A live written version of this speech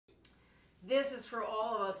This is for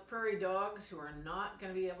all of us prairie dogs who are not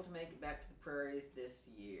going to be able to make it back to the prairies this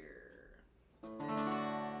year.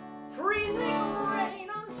 Freezing rain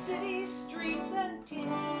on city streets and tinny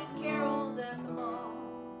carols at the mall.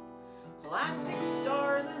 Plastic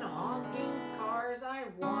stars and honking cars, I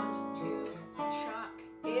want to chuck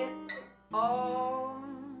it all.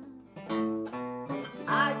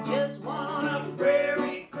 I just want a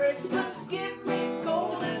prairie Christmas, give me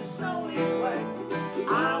cold and snowy white.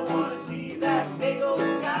 I want to see that big old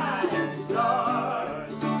sky and stars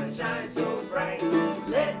that shine so bright.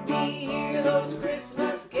 Let me hear those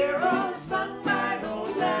Christmas carols sung by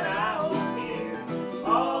those that I hold dear.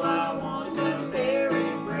 All I want's a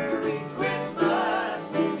very prairie Christmas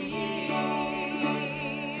this year.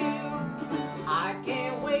 I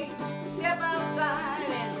can't wait to step outside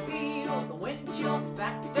and feel the wind chill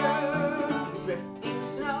factor. Drifting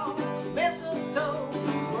snow, mistletoe,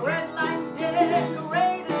 red lights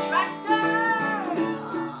decorate a tractor.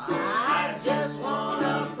 I just want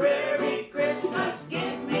a prairie Christmas,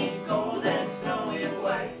 give me cold and snowy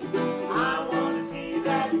white. I want to see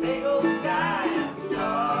that big old sky and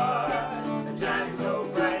stars that shine so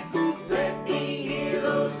bright. Let me hear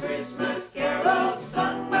those Christmas carols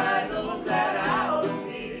sung by those that I hold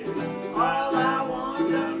dear. All I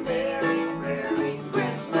want's a very prairie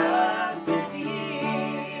Christmas this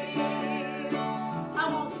year. I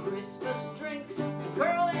want Christmas drinks and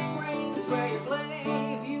curling rings where you play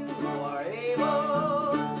if you are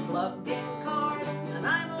able. Plugged in cars and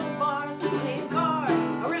I'm on bars, playing cards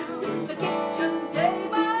around the kitchen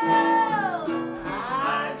table.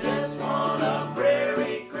 I just want a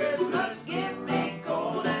prairie Christmas, give me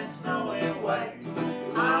cold and snowy white.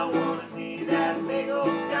 I want to see that big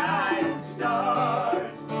old sky and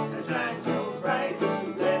stars that shine so bright.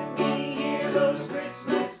 Let me hear those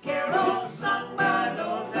Christmas carols sung by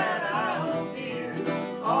those that I hold dear.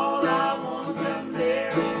 All I want's a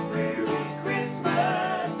very prairie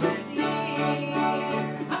Christmas this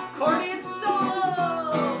year. Accordion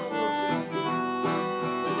solo!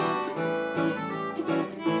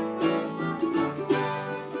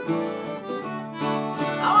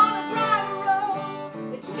 I wanna drive a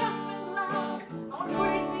road, it's just been plowed. I wanna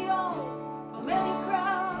break the old familiar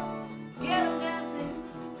crowd. Get 'em dancing,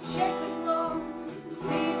 shake the floor.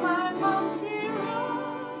 See my mom tear up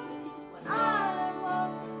when I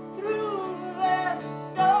walk through that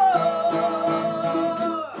door.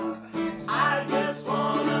 I just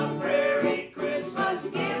want a prairie Christmas,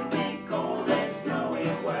 give me cold and snowy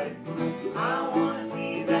white. I want to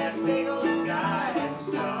see that big old sky and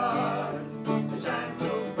stars that shine so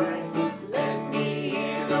bright. Let me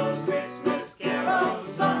hear those Christmas carols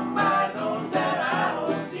sung by those that I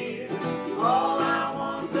hold dear. All I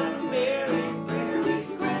want's a very prairie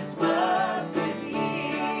Christmas this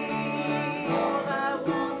year. All I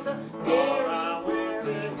want's a very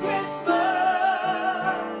prairie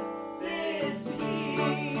Christmas this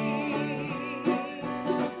year.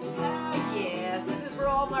 Ah, yes, this is for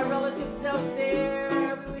all my relatives out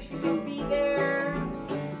there. We wish we could be there.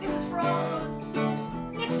 This is for all those.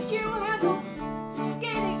 Next year we'll have those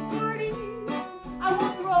skating parties. I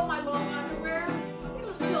won't throw out my long underwear.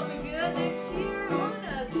 It'll still be good next year,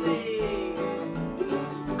 honestly.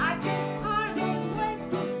 I can hardly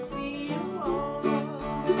wait to see you all.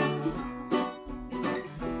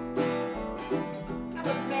 Have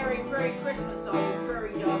a Merry Prairie Christmas, all you